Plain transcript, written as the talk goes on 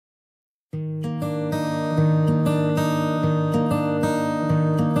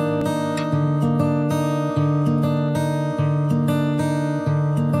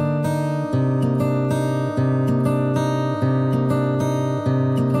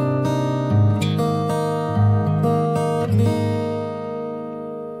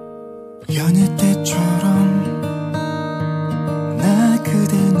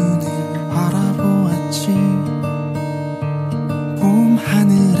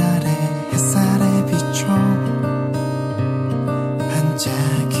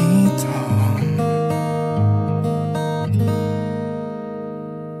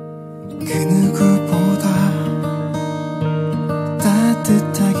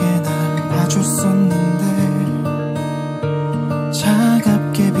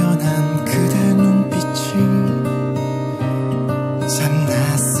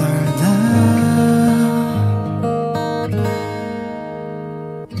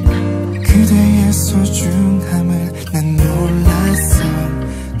그대의 소중함을 난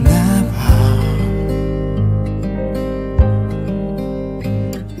몰랐었나 봐.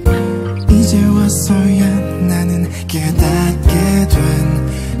 이제 와서야 나는 깨닫게 된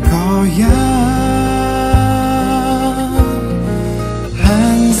거야.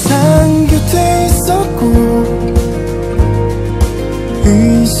 항상 곁에 있었고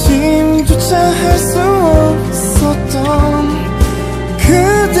의심조차 할 수 없었던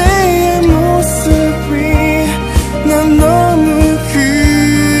그대의 모습이 난 너무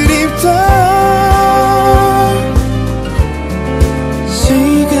그립다.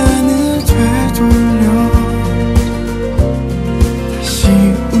 시간을 되돌려 다시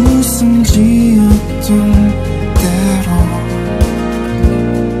웃음 지었던 대로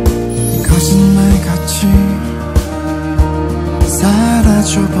거짓말같이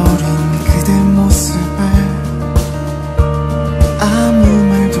사라져버린 그대 모습에 아무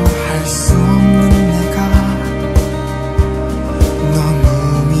말도 할 수 없는 내가 너무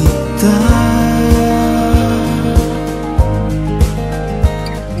밉다.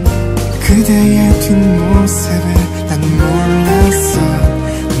 그대의 뒷모습을 난 몰랐었나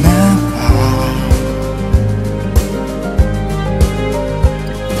봐.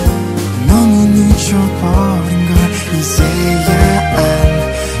 너무 늦어버린 걸 이제야 안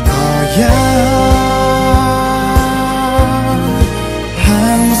거야.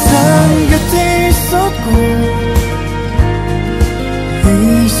 항상 곁에 있었고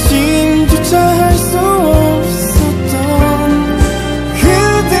의심조차 할 수 없었던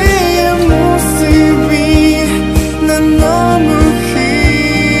그대의 모습이 난 너무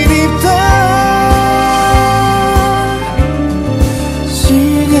그립다.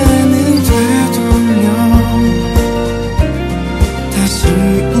 시간을 되돌려 다시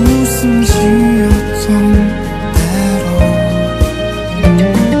웃음 지었던 대로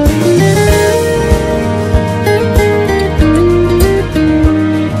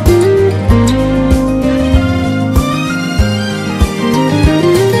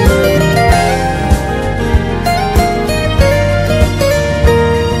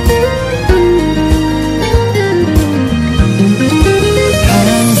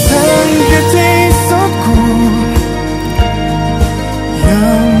항상 곁에 있었고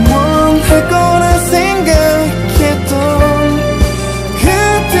영원할 거라 생각했던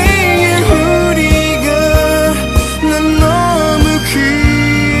그때의 우리가 난 너무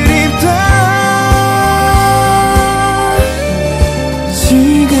그립다.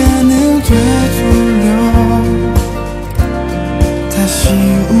 시간을 되돌려 다시